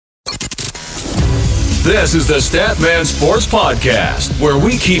This is the Statman Sports Podcast, where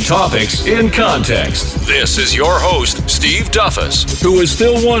we keep topics in context. This is your host, Steve Duffus, who is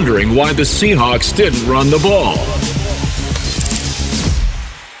still wondering why the Seahawks didn't run the ball.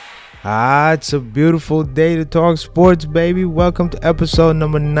 It's a beautiful day to talk sports, baby. Welcome to episode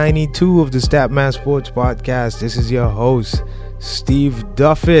number 92 of the Statman Sports Podcast. This is your host, Steve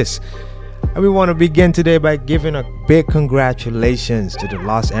Duffus. And we want to begin today by giving a big congratulations to the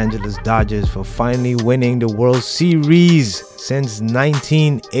Los Angeles Dodgers for finally winning the World Series since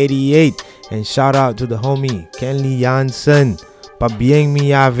 1988. And shout out to the homie, Kenley Jansen, pa bien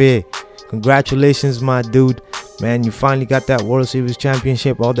mi ave. Congratulations, my dude. Man, you finally got that World Series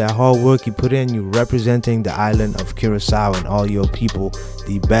championship. All that hard work you put in, you representing the island of Curacao and all your people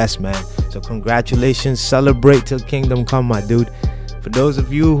the best, man. So congratulations. Celebrate till kingdom come, my dude. For those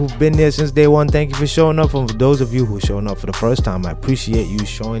of you who've been there since day one, thank you for showing up. And for those of you who are showing up for the first time, I appreciate you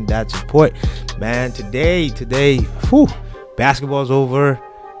showing that support. Man, today, basketball's over.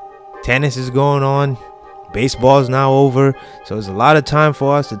 Tennis is going on. Baseball's now over. So there's a lot of time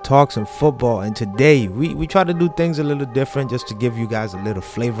for us to talk some football. And today, we try to do things a little different just to give you guys a little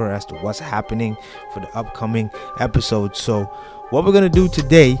flavor as to what's happening for the upcoming episode. So what we're going to do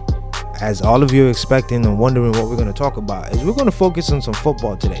today, as all of you are expecting and wondering what we're going to talk about, is we're going to focus on some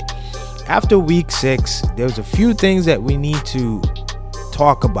football today. After week 6, there's a few things that we need to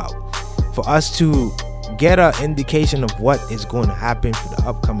talk about for us to get an indication of what is going to happen for the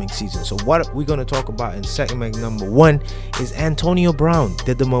upcoming season. So what we're going to talk about in segment number 1 is Antonio Brown.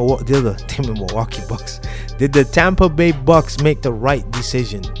 Did the Tampa Bay Bucs make the right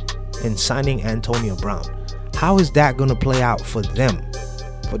decision in signing Antonio Brown? How is that going to play out for them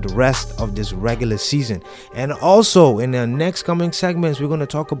for the rest of this regular season? And also in the next coming segments, we're going to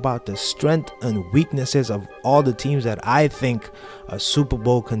talk about the strength and weaknesses of all the teams that I think are Super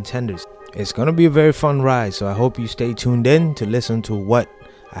Bowl contenders. It's going to be a very fun ride, so I hope you stay tuned in to listen to what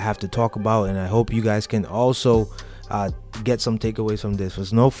I have to talk about, and I hope you guys can also get some takeaways from this.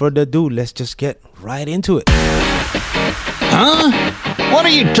 With no further ado, let's just get right into it. Huh? What are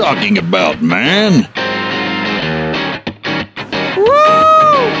you talking about, man? Woo!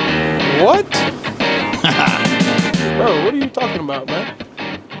 What? Bro, what are you talking about, man?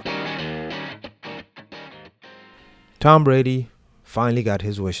 Tom Brady finally got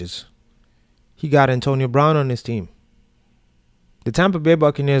his wishes. He got Antonio Brown on his team. The Tampa Bay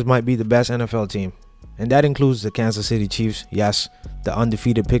Buccaneers might be the best NFL team, and that includes the Kansas City Chiefs, yes, the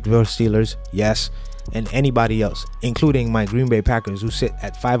undefeated Pittsburgh Steelers, yes, and anybody else, including my Green Bay Packers, who sit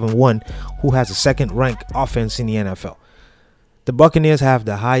at 5-1, who has a second-ranked offense in the NFL. The Buccaneers have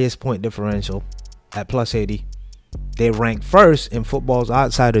the highest point differential at plus 80. They rank first in footballs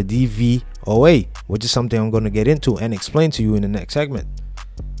outside of DVOA, which is something I'm going to get into and explain to you in the next segment.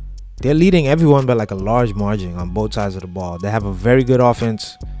 They're leading everyone by like a large margin on both sides of the ball. They have a very good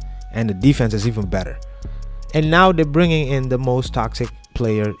offense, and the defense is even better. And now they're bringing in the most toxic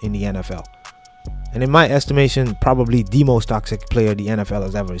player in the NFL. And in my estimation, probably the most toxic player the NFL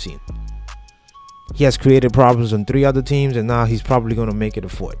has ever seen. He has created problems on 3 other teams, and now he's probably going to make it a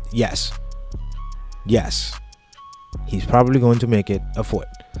 4th. Yes. He's probably going to make it a 4th.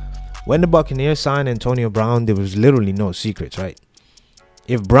 When the Buccaneers signed Antonio Brown, there was literally no secrets, right?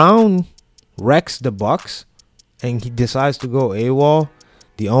 If Brown wrecks the Bucs and he decides to go AWOL,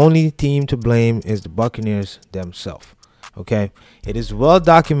 the only team to blame is the Buccaneers themselves. Okay? It is well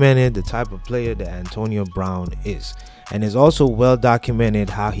documented the type of player that Antonio Brown is. And it's also well documented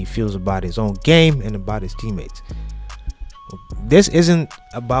how he feels about his own game and about his teammates. This isn't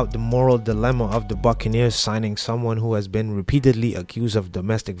about the moral dilemma of the Buccaneers signing someone who has been repeatedly accused of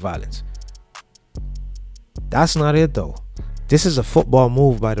domestic violence. That's not it, though. This is a football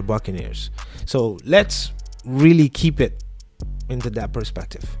move by the Buccaneers. So let's really keep it into that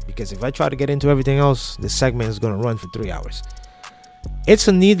perspective. Because if I try to get into everything else, this segment is going to run for 3 hours. It's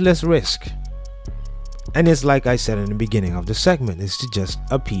a needless risk. And it's like I said in the beginning of the segment, it's to just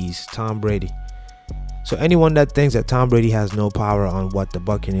appease Tom Brady. So anyone that thinks that Tom Brady has no power on what the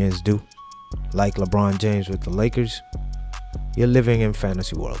Buccaneers do, like LeBron James with the Lakers, you're living in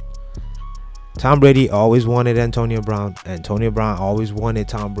fantasy world. Tom Brady always wanted Antonio Brown. Antonio Brown always wanted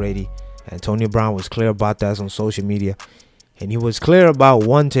Tom Brady. Antonio Brown was clear about that on social media. And he was clear about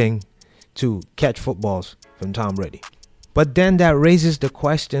wanting to catch footballs from Tom Brady. But then that raises the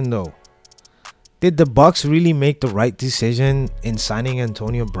question, though. Did the Bucs really make the right decision in signing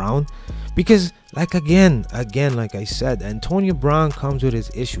Antonio Brown? Because, like I said, Antonio Brown comes with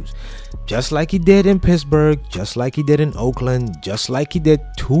his issues. Just like he did in Pittsburgh, just like he did in Oakland, just like he did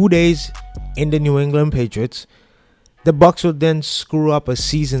 2 days in the New England Patriots. The Bucs would then screw up a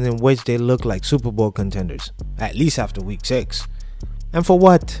season in which they look like Super Bowl contenders, at least after week 6. And for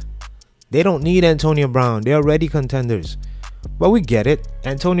what? They don't need Antonio Brown. They're already contenders. But we get it.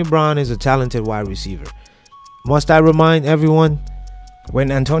 Antonio Brown is a talented wide receiver. Must I remind everyone?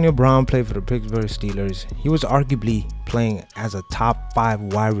 When Antonio Brown played for the Pittsburgh Steelers, he was arguably playing as a top 5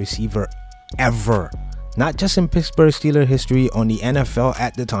 wide receiver ever. Not just in Pittsburgh Steelers history, on the NFL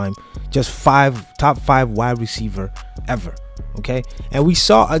at the time, just top 5 wide receiver ever. Okay? And we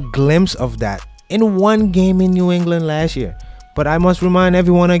saw a glimpse of that in one game in New England last year. But I must remind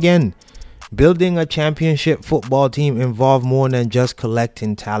everyone again, building a championship football team involves more than just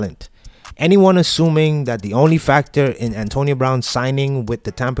collecting talent. Anyone assuming that the only factor in Antonio Brown signing with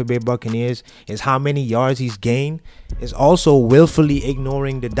the Tampa Bay Buccaneers is how many yards he's gained is also willfully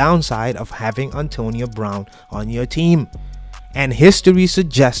ignoring the downside of having Antonio Brown on your team. And history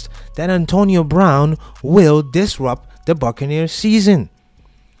suggests that Antonio Brown will disrupt the Buccaneers season.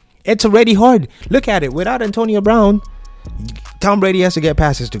 It's already hard. Look at it. Without Antonio Brown, Tom Brady has to get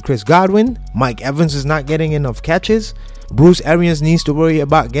passes to Chris Godwin. Mike Evans is not getting enough catches. Bruce Arians needs to worry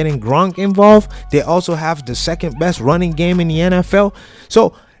about getting Gronk involved. They also have the second best running game in the NFL.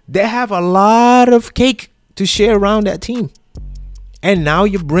 So they have a lot of cake to share around that team. And now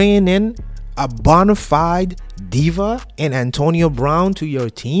you're bringing in a bona fide diva and Antonio Brown to your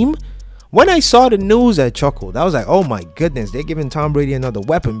team. When I saw the news, I chuckled. I was like, oh my goodness, they're giving Tom Brady another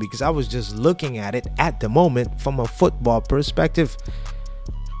weapon, because I was just looking at it at the moment from a football perspective.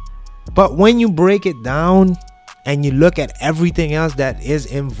 But when you break it down and you look at everything else that is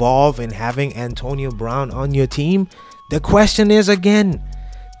involved in having Antonio Brown on your team, the question is again,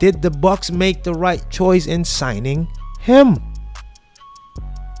 did the Bucs make the right choice in signing him?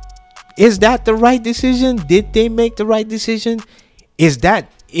 Is that the right decision? Did they make the right decision? Is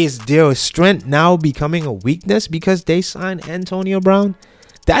their strength now becoming a weakness because they signed Antonio Brown?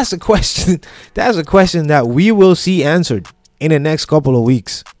 That's a question. That's a question that we will see answered in the next couple of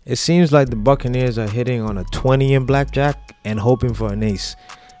weeks. It seems like the Buccaneers are hitting on a 20 in blackjack and hoping for an ace.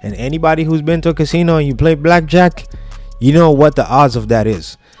 And anybody who's been to a casino and you play blackjack, you know what the odds of that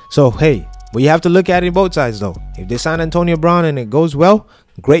is. So hey, but you have to look at it both sides though. If they sign Antonio Brown and it goes well,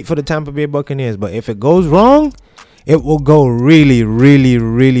 great for the Tampa Bay Buccaneers. But if it goes wrong, it will go really, really,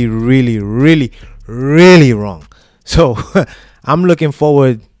 really, really, really, really wrong. So I'm looking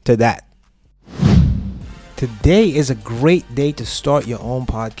forward to that. Today is a great day to start your own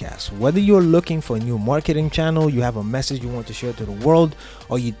podcast. Whether you're looking for a new marketing channel, you have a message you want to share to the world,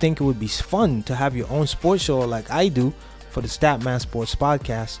 or you think it would be fun to have your own sports show like I do for the Statman Sports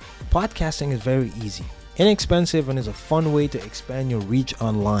Podcast, podcasting is very easy, inexpensive, and is a fun way to expand your reach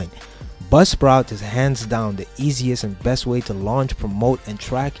online. Buzzsprout is hands down the easiest and best way to launch, promote, and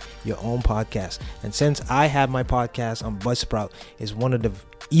track your own podcast. And since I have my podcast on Buzzsprout, it's one of the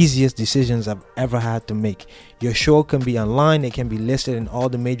easiest decisions I've ever had to make. Your show can be online. It can be listed in all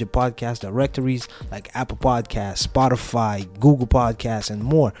the major podcast directories like Apple Podcasts, Spotify, Google Podcasts, and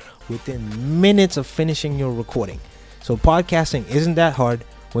more within minutes of finishing your recording. So podcasting isn't that hard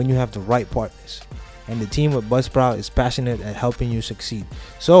when you have the right partners. And the team at Buzzsprout is passionate at helping you succeed.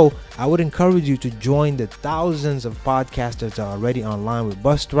 So I would encourage you to join the thousands of podcasters that are already online with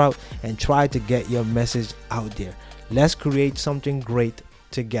Buzzsprout and try to get your message out there. Let's create something great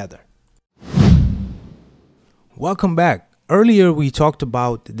together. Welcome back. Earlier we talked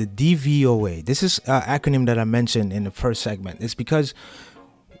about the DVOA. This is an acronym that I mentioned in the first segment. It's because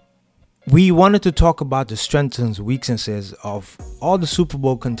we wanted to talk about the strengths and weaknesses of all the Super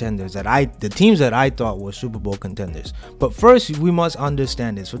Bowl contenders the teams that I thought were Super Bowl contenders. But first, we must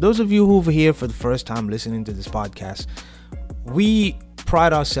understand this. For those of you who are here for the first time listening to this podcast, we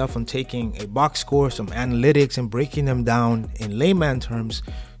pride ourselves on taking a box score, some analytics, and breaking them down in layman terms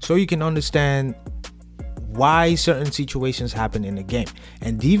so you can understand why certain situations happen in a game.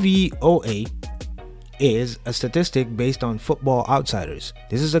 And DVOA is a statistic based on Football Outsiders.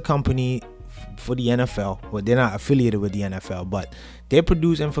 This is a company for the NFL. Well, they're not affiliated with the NFL, but they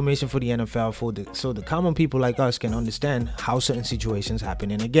produce information for the NFL so the common people like us can understand how certain situations happen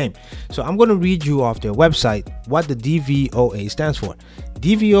in a game. So I'm going to read you off their website what the DVOA stands for.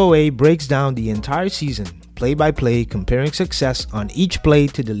 DVOA breaks down the entire season, play by play, comparing success on each play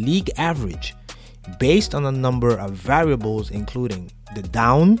to the league average based on a number of variables including the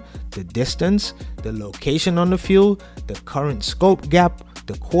down, the distance, the location on the field, the current scope gap,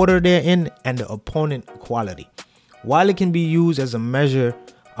 the quarter they're in, and the opponent quality. While it can be used as a measure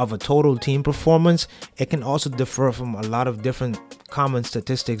of a total team performance, it can also differ from a lot of different common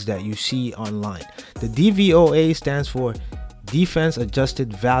statistics that you see online. The DVOA stands for Defense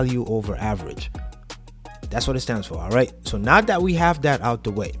Adjusted Value Over Average. That's what it stands for, all right? So now that we have that out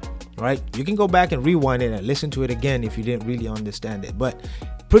the way, right, you can go back and rewind it and listen to it again if you didn't really understand it. But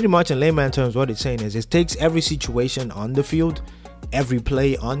pretty much in layman terms, what it's saying is it takes every situation on the field, every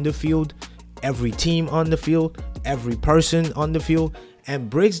play on the field, every team on the field, every person on the field, and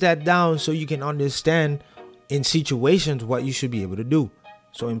breaks that down so you can understand in situations what you should be able to do.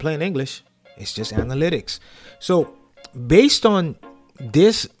 So in plain English, it's just analytics. So based on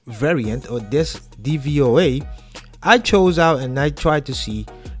this variant or this DVOA, I chose out and I tried to see,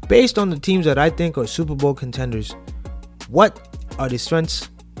 based on the teams that I think are Super Bowl contenders, what are the strengths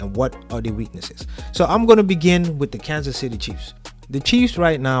and what are the weaknesses. So I'm going to begin with the Kansas City Chiefs. The Chiefs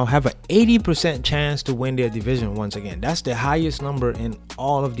right now have an 80% chance to win their division once again. That's the highest number in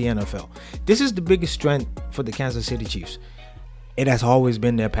all of the NFL. This is the biggest strength for the Kansas City Chiefs. It has always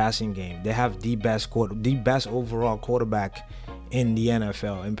been their passing game. They have the best overall quarterback in the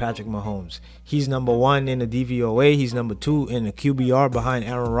NFL, in Patrick Mahomes. He's number 1 in the DVOA. He's number 2 in the QBR behind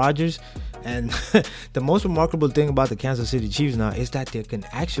Aaron Rodgers. And the most remarkable thing about the Kansas City Chiefs now is that they can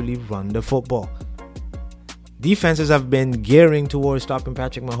actually run the football. Defenses have been gearing towards stopping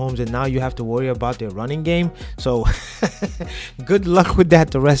Patrick Mahomes, and now you have to worry about their running game. So good luck with that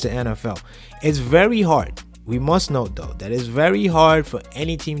the rest of the NFL. It's very hard. We must note, though, that it's very hard for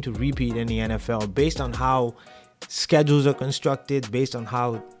any team to repeat in the NFL based on how schedules are constructed, based on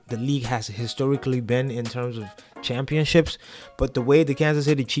how the league has historically been in terms of championships. But the way the Kansas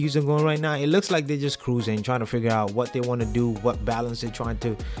City Chiefs are going right now, it looks like they're just cruising, trying to figure out what they want to do, what balance they're trying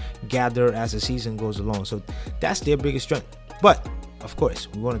to gather as the season goes along. So that's their biggest strength. But of course,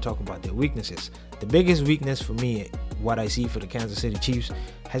 we want to talk about their weaknesses. The biggest weakness for me, what I see for the Kansas City Chiefs,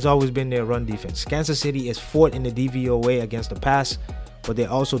 has always been their run defense. Kansas City is 4th in the DVOA against the pass, but they're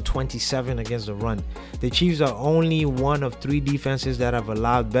also 27 against the run. The Chiefs are only one of 3 defenses that have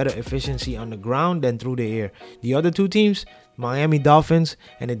allowed better efficiency on the ground than through the air. The other 2 teams, Miami Dolphins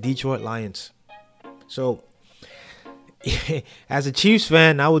and the Detroit Lions. So, as a Chiefs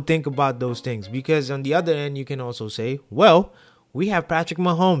fan, I would think about those things, because on the other end, you can also say, well, we have Patrick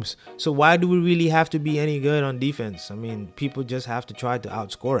Mahomes, so why do we really have to be any good on defense? I mean, people just have to try to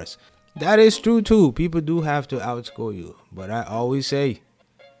outscore us. That is true too. People do have to outscore you. But I always say,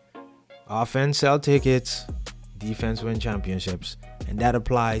 offense sell tickets, defense win championships. And that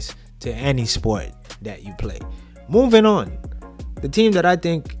applies to any sport that you play. Moving on. The team that I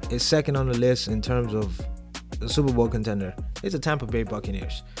think is second on the list in terms of the Super Bowl contender is the Tampa Bay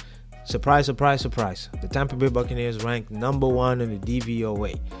Buccaneers. Surprise, surprise, surprise. The Tampa Bay Buccaneers ranked number 1 in the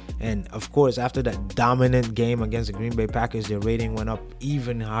DVOA. And of course, after that dominant game against the Green Bay Packers, their rating went up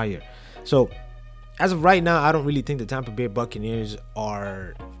even higher. So, as of right now, I don't really think the Tampa Bay Buccaneers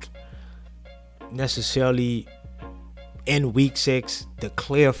are necessarily in Week 6 the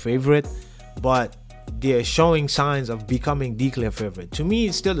clear favorite, but they're showing signs of becoming the clear favorite. To me,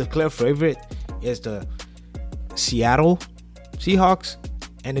 it's still the clear favorite is the Seattle Seahawks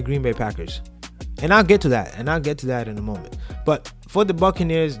and the Green Bay Packers. And I'll get to that in a moment. But for the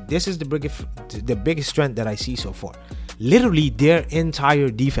Buccaneers, this is the biggest strength that I see so far. Literally their entire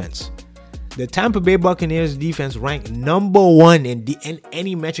defense. The Tampa Bay Buccaneers defense ranked number 1 in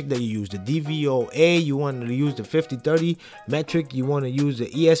any metric that you use. The DVOA, you want to use the 50-30 metric, you want to use the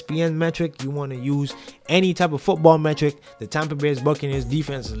ESPN metric, you want to use any type of football metric. The Tampa Bay Buccaneers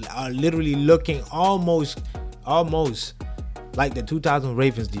defense are literally looking almost like the 2000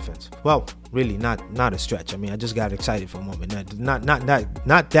 Ravens defense. Well, really not a stretch. I mean, I just got excited for a moment. Not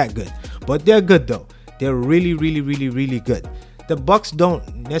that good, but they're good though. They're really, really, really, really good. The Bucs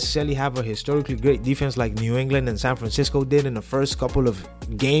don't necessarily have a historically great defense like New England and San Francisco did in the first couple of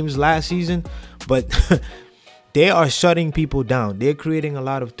games last season, but they are shutting people down. They're creating a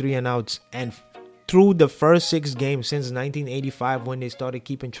lot of 3 and outs, and through the first 6 games since 1985, when they started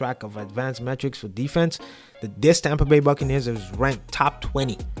keeping track of advanced metrics for defense, this Tampa Bay Buccaneers is ranked top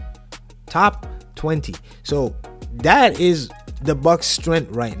 20. So that is the Bucs'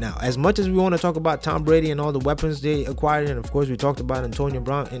 strength right now. As much as we want to talk about Tom Brady and all the weapons they acquired, and of course we talked about Antonio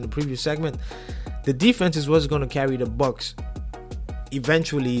Brown in the previous segment, the defense is what's going to carry the Bucs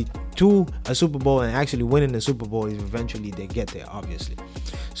eventually to a Super Bowl, and actually winning the Super Bowl if eventually they get there, obviously.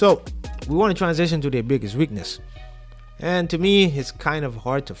 So we want to transition to their biggest weakness, and to me it's kind of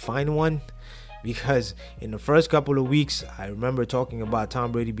hard to find one, because in the first couple of weeks I remember talking about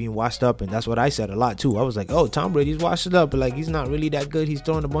Tom Brady being washed up, and that's what I said a lot too. I was like, oh, Tom Brady's washed up, but like he's not really that good. He's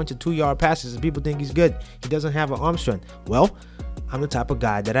throwing a bunch of 2-yard passes and people think he's good. He doesn't have an arm strength. Well, I'm the type of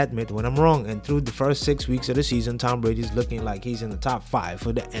guy that admit when I'm wrong, and through the first 6 weeks of the season, Tom Brady's looking like he's in the top 5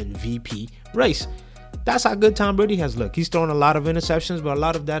 for the MVP race. That's how good Tom Brady has looked. He's thrown a lot of interceptions, but a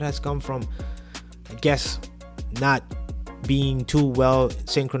lot of that has come from guess, not being too well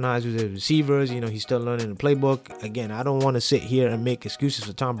synchronized with the receivers. He's still learning the playbook. Again, I don't want to sit here and make excuses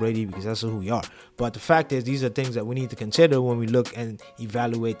for Tom Brady because that's who we are. But the fact is, these are things that we need to consider when we look and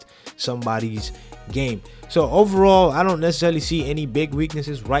evaluate somebody's game. So overall, I don't necessarily see any big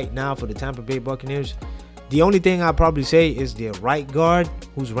weaknesses right now for the Tampa Bay Buccaneers. The only thing I'll probably say is their right guard,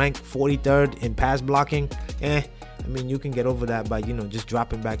 who's ranked 43rd in pass blocking. You can get over that by, just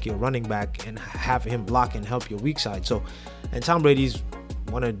dropping back your running back and have him block and help your weak side. And Tom Brady's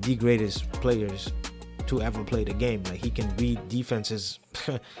one of the greatest players to ever play the game. Like, he can read defenses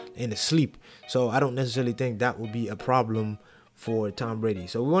in his sleep. So I don't necessarily think that would be a problem for Tom Brady.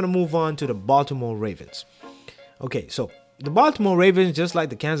 So we want to move on to the Baltimore Ravens. Okay, so the Baltimore Ravens, just like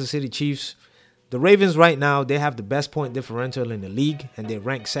the Kansas City Chiefs, the Ravens right now, they have the best point differential in the league, and they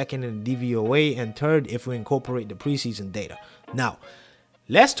rank second in the DVOA and third if we incorporate the preseason data. Now,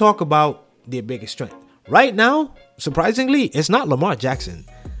 let's talk about their biggest strength. Right now, surprisingly, it's not Lamar Jackson.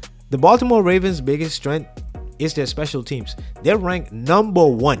 The Baltimore Ravens' biggest strength is their special teams. They're ranked number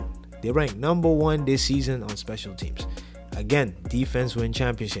one. They ranked number one this season on special teams. Again, defense win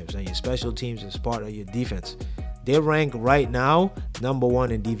championships, and your special teams is part of your defense. They rank right now number one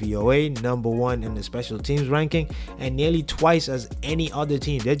in DVOA, number one in the special teams ranking, and nearly twice as any other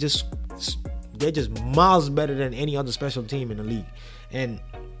team. They're just miles better than any other special team in the league. And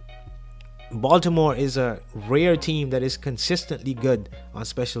Baltimore is a rare team that is consistently good on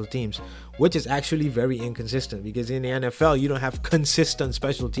special teams, which is actually very inconsistent because in the NFL, you don't have consistent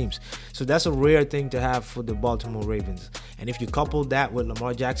special teams. So that's a rare thing to have for the Baltimore Ravens. And if you couple that with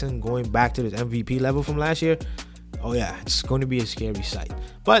Lamar Jackson going back to his MVP level from last year, oh yeah, it's going to be a scary sight.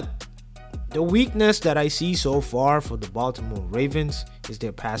 But the weakness that I see so far for the Baltimore Ravens is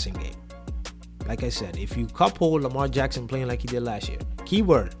their passing game. Like I said, if you couple Lamar Jackson playing like he did last year,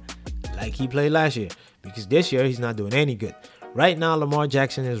 keyword, like he played last year, because this year he's not doing any good. Right now, Lamar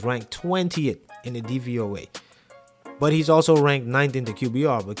Jackson is ranked 20th in the DVOA. But he's also ranked 9th in the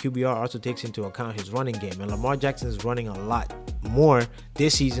QBR. But QBR also takes into account his running game. And Lamar Jackson is running a lot more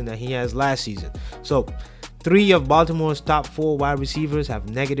this season than he has last season. So 3 of Baltimore's top 4 wide receivers have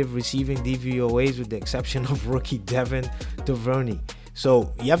negative receiving DVOAs with the exception of rookie Devin Duvernay.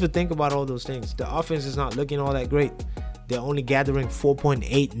 So you have to think about all those things. The offense is not looking all that great. They're only gathering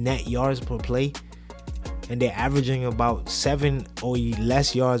 4.8 net yards per play. And they're averaging about 7 or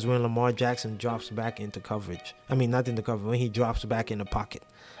less yards when Lamar Jackson drops back into coverage. Not into coverage, when he drops back in the pocket.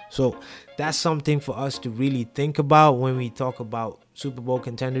 So that's something for us to really think about when we talk about Super Bowl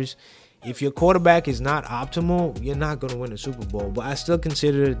contenders. If your quarterback is not optimal, you're not going to win a Super Bowl. But I still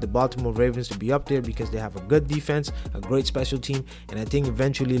consider the Baltimore Ravens to be up there because they have a good defense, a great special team, and I think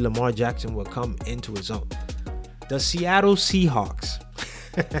eventually Lamar Jackson will come into his own. The Seattle Seahawks.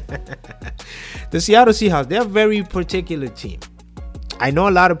 The Seattle Seahawks, they're a very particular team. I know a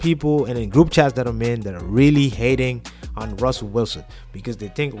lot of people and in group chats that I'm in that are really hating on Russell Wilson because they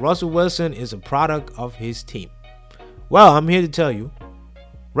think Russell Wilson is a product of his team. Well, I'm here to tell you,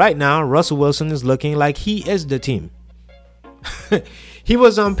 right now, Russell Wilson is looking like he is the team. He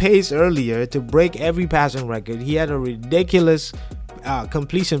was on pace earlier to break every passing record. He had a ridiculous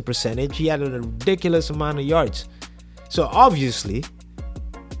completion percentage. He had a ridiculous amount of yards. So obviously,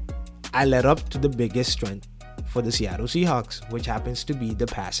 I led up to the biggest strength for the Seattle Seahawks, which happens to be the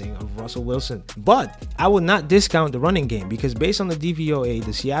passing of Russell Wilson. But I will not discount the running game because based on the DVOA,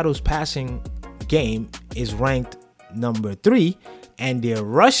 the Seattle's passing game is ranked number 3 and their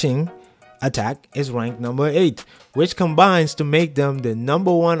rushing attack is ranked number 8, which combines to make them the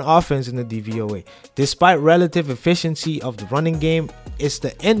number 1 offense in the DVOA. Despite relative efficiency of the running game, it's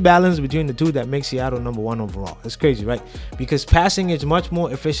the imbalance between the two that makes Seattle number 1 overall. It's crazy, right? Because passing is much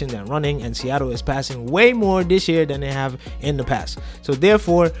more efficient than running, and Seattle is passing way more this year than they have in the past. So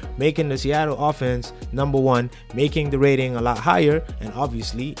therefore, making the Seattle offense number 1, making the rating a lot higher, and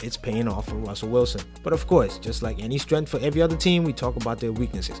obviously it's paying off for Russell Wilson. But of course, just like any strength for every other team, we talk about their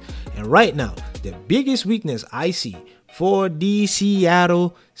weaknesses. And right now, the biggest weakness I see for the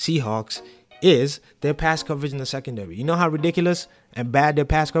Seattle Seahawks is their pass coverage in the secondary. You know how ridiculous and bad their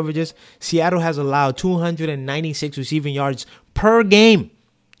pass coverage is? Seattle has allowed 296 receiving yards per game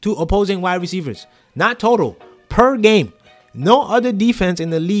to opposing wide receivers. Not total, per game. No other defense in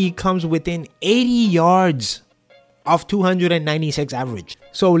the league comes within 80 yards of 296 average.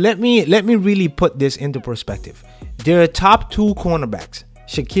 So let me really put this into perspective. Their top 2 cornerbacks,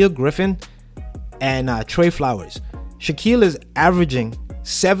 Shaquille Griffin and Trey Flowers. Shaquille is averaging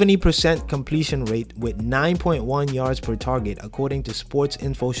 70% completion rate with 9.1 yards per target, according to Sports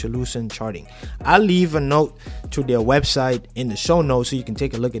Info Solution charting. I'll leave a note to their website in the show notes so you can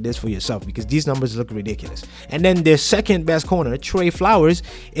take a look at this for yourself, because these numbers look ridiculous. And then their second best corner, Trey Flowers,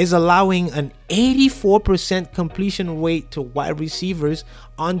 is allowing an 84% completion rate to wide receivers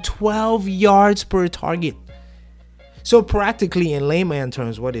on 12 yards per target. So practically, in layman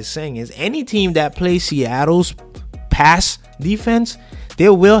terms, what it's saying is any team that plays Seattle's pass defense, they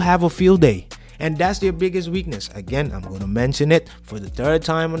will have a field day. And that's their biggest weakness. Again, I'm going to mention it for the third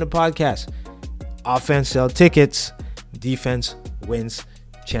time on the podcast. Offense sells tickets, defense wins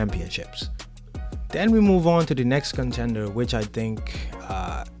championships. Then we move on to the next contender, which I think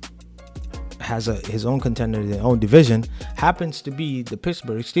has his own contender in their own division, happens to be the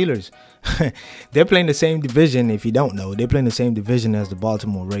Pittsburgh Steelers. They're playing the same division. If you don't know, they're playing the same division as the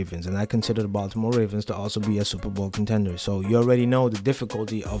Baltimore Ravens, and I consider the Baltimore Ravens to also be a Super Bowl contender. So you already know the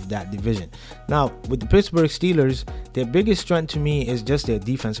difficulty of that division. Now, with the Pittsburgh Steelers, their biggest strength to me is just their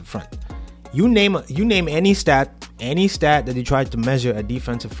defensive front. You name any stat that they tried to measure a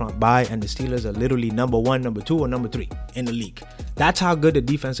defensive front by, and the Steelers are literally number 1, number 2, or number 3 in the league. That's how good the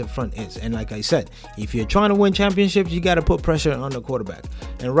defensive front is. And like I said, if you're trying to win championships, you got to put pressure on the quarterback.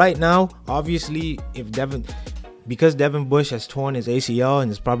 And right now, obviously, because Devin Bush has torn his ACL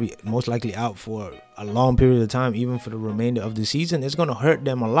and is probably most likely out for a long period of time, even for the remainder of the season, it's going to hurt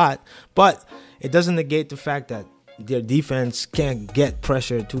them a lot. But it doesn't negate the fact that their defense can't get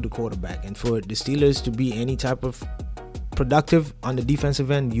pressure to the quarterback. And for the Steelers to be any type of productive on the defensive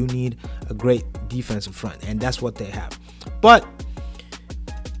end, you need a great defensive front, and that's what they have. But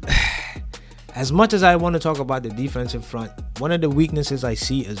as much as I want to talk about the defensive front, one of the weaknesses I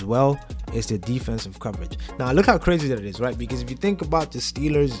see as well is the defensive coverage. Now, look how crazy that is, right? Because if you think about the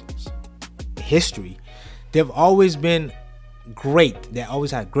Steelers' history, they've always been great. They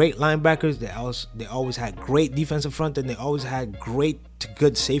always had great linebackers. They always had great defensive front, and they always had great to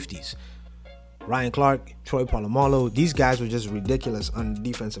good safeties. Ryan Clark, Troy Polamalu, these guys were just ridiculous on the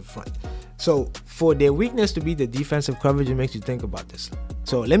defensive front. So for their weakness to be the defensive coverage, it makes you think about this.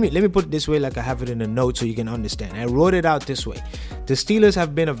 So let me put it this way, like I have it in a note so you can understand. I wrote it out this way. The Steelers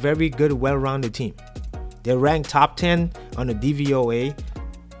have been a very good, well-rounded team. They're ranked top 10 on the DVOA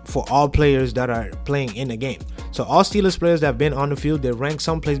for all players that are playing in the game. So all Steelers players that have been on the field, they're ranked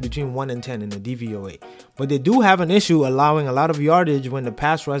someplace between 1 and 10 in the DVOA. But they do have an issue allowing a lot of yardage when the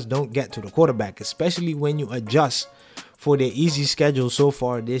pass rush don't get to the quarterback, especially when you adjust for their easy schedule so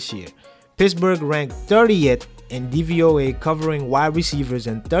far this year. Pittsburgh ranked 30th in DVOA covering wide receivers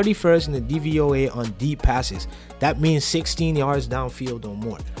and 31st in the DVOA on deep passes. That means 16 yards downfield or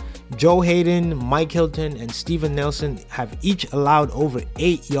more. Joe Hayden, Mike Hilton, and Steven Nelson have each allowed over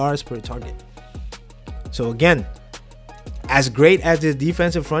 8 yards per target. So again, as great as the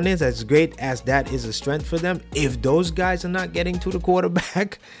defensive front is, as great as that is a strength for them, if those guys are not getting to the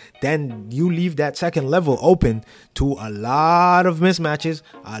quarterback, then you leave that second level open to a lot of mismatches,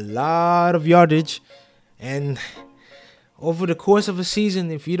 a lot of yardage. And over the course of a season,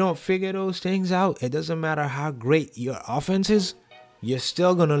 if you don't figure those things out, it doesn't matter how great your offense is, you're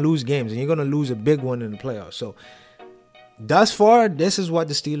still going to lose games, and you're going to lose a big one in the playoffs. So thus far, this is what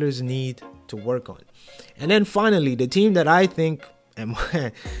the Steelers need to work on. And then finally, the team that I think,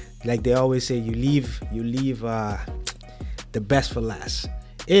 like they always say, you leave the best for last,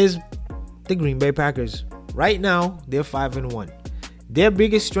 is the Green Bay Packers. Right now, they're 5-1. Their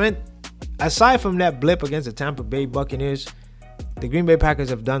biggest strength, aside from that blip against the Tampa Bay Buccaneers, the Green Bay Packers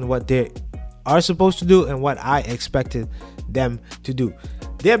have done what they are supposed to do and what I expected them to do.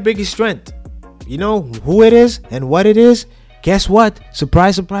 Their biggest strength, you know who it is and what it is? Guess what?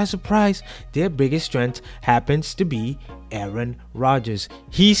 Surprise, surprise, surprise. Their biggest strength happens to be Aaron Rodgers.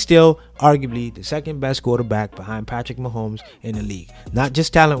 He's still arguably the second best quarterback behind Patrick Mahomes in the league. Not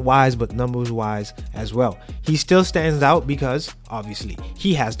just talent-wise, but numbers-wise as well. He still stands out because, obviously,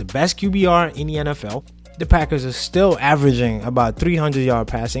 he has the best QBR in the NFL. The Packers are still averaging about 300-yard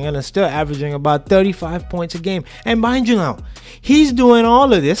passing and are still averaging about 35 points a game. And mind you now, he's doing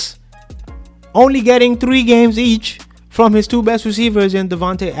all of this, only getting 3 games each from his 2 best receivers in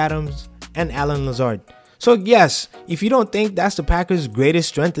Devontae Adams and Allen Lazard. So yes, if you don't think that's the Packers' greatest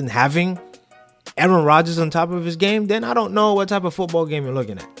strength in having Aaron Rodgers on top of his game, then I don't know what type of football game you're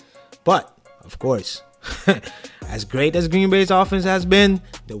looking at. But, of course, as great as Green Bay's offense has been,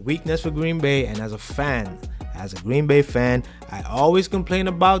 the weakness for Green Bay, and as a Green Bay fan, I always complain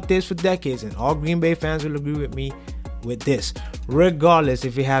about this for decades, and all Green Bay fans will agree with me. with this. Regardless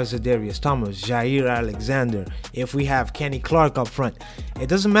if we have Zadarius Thomas, Jair Alexander, if we have Kenny Clark up front, it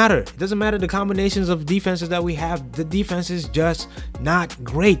doesn't matter. It doesn't matter the combinations of defenses that we have. The defense is just not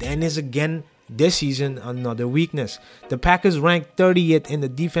great, and is again this season another weakness. The Packers ranked 30th in the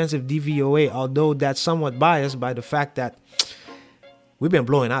defensive DVOA, although that's somewhat biased by the fact that we've been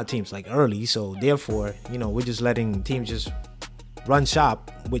blowing out teams like early, so therefore, we're just letting teams just run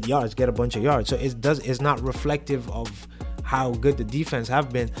shop with yards, get a bunch of yards. So it's not reflective of how good the defense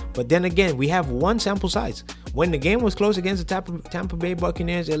have been. But then again, we have one sample size. When the game was close against the Tampa Bay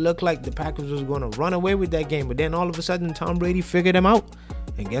Buccaneers, it looked like the Packers was going to run away with that game. But then all of a sudden, Tom Brady figured them out.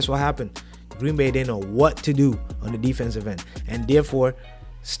 And guess what happened? Green Bay didn't know what to do on the defensive end, and therefore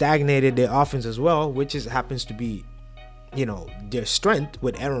stagnated their offense as well, which happens to be, their strength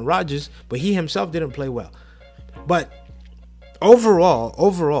with Aaron Rodgers. But he himself didn't play well. But overall,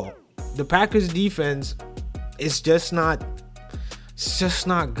 the Packers defense is just not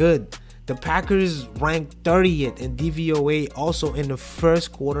good. The Packers ranked 30th in DVOA also in the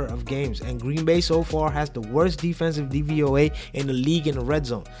first quarter of games, and Green Bay so far has the worst defensive DVOA in the league in the red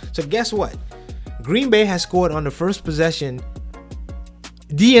zone. So guess what? Green Bay has scored on the first possession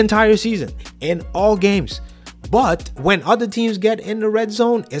the entire season in all games. But when other teams get in the red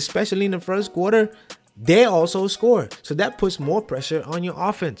zone, especially in the first quarter, they also score. So that puts more pressure on your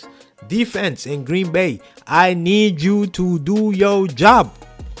offense. Defense in Green Bay, I need you to do your job.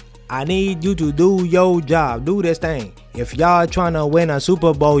 I need you to do your job. Do this thing. If y'all trying to win a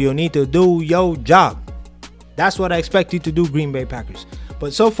Super Bowl, you need to do your job. That's what I expect you to do, Green Bay Packers.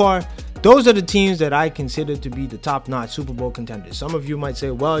 But so far, those are the teams that I consider to be the top-notch Super Bowl contenders. Some of you might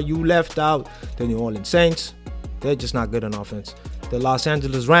say, well, you left out the New Orleans Saints. They're just not good on offense. The Los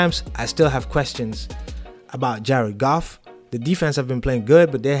Angeles Rams, I still have questions about Jared Goff. The defense have been playing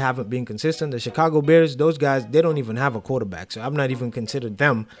good, but they haven't been consistent. The Chicago Bears, those guys, they don't even have a quarterback. So I'm not even considered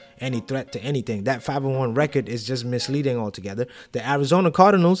them any threat to anything. That 5-1 record is just misleading altogether. The Arizona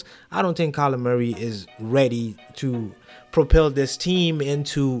Cardinals, I don't think Kyler Murray is ready to propel this team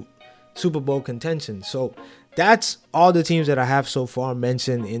into Super Bowl contention. So that's all the teams that I have so far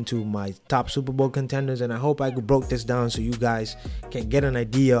mentioned into my top Super Bowl contenders, and I hope I broke this down so you guys can get an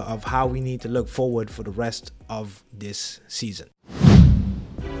idea of how we need to look forward for the rest of this season. We've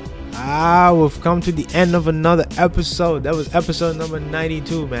come to the end of another episode. That was episode number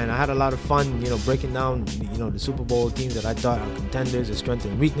 92, man. I had a lot of fun, breaking down, the Super Bowl teams that I thought are contenders, their strengths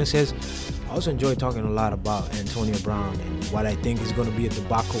and weaknesses. I also enjoyed talking a lot about Antonio Brown and what I think is going to be a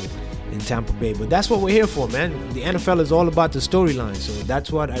debacle in Tampa Bay. But that's what we're here for, man. The NFL is all about the storyline, so that's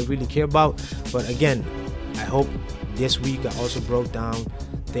what I really care about. But again, I hope this week I also broke down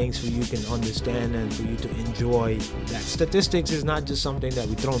things for you can understand and for you to enjoy. That statistics is not just something that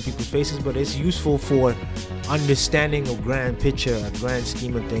we throw in people's faces, but it's useful for understanding a grand picture, a grand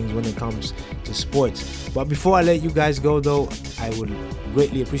scheme of things when it comes to sports. But before I let you guys go, though, I would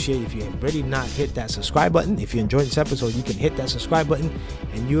greatly appreciate if you have already not hit that subscribe button. If you enjoyed this episode, you can hit that subscribe button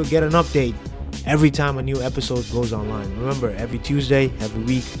and you'll get an update every time a new episode goes online. Remember, every Tuesday, every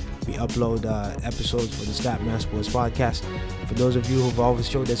week, we upload episodes for the Statman Sports Podcast. For those of you who've always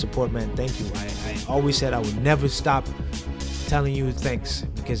showed their support, man, thank you. I always said I would never stop telling you thanks,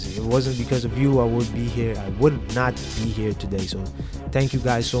 because if it wasn't because of you, I would not be here today. So thank you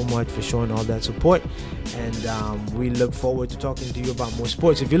guys so much for showing all that support, and we look forward to talking to you about more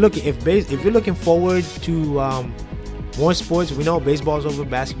sports. If you're looking forward to more sports, we know baseball's over,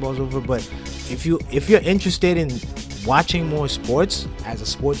 basketball's over, but if you're interested in watching more sports as a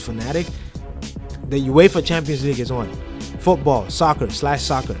sports fanatic, the UEFA Champions League is on. Football, soccer.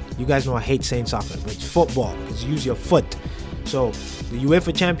 You guys know I hate saying soccer, but it's football because you use your foot. So the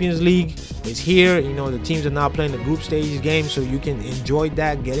UEFA Champions League is here. The teams are now playing the group stage games, so you can enjoy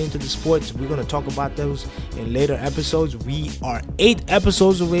that, get into the sports. We're going to talk about those in later episodes. We are 8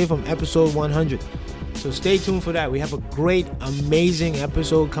 episodes away from episode 100. So stay tuned for that. We have a great, amazing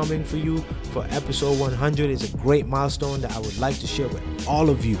episode coming for you for episode 100. It's a great milestone that I would like to share with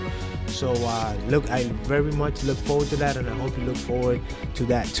all of you. So I very much look forward to that, and I hope you look forward to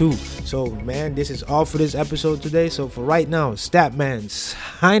that too. So man, this is all for this episode today. So for right now, Statman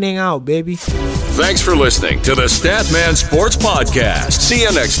signing out, baby. Thanks for listening to the Statman Sports Podcast. See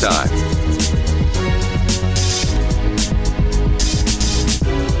you next time.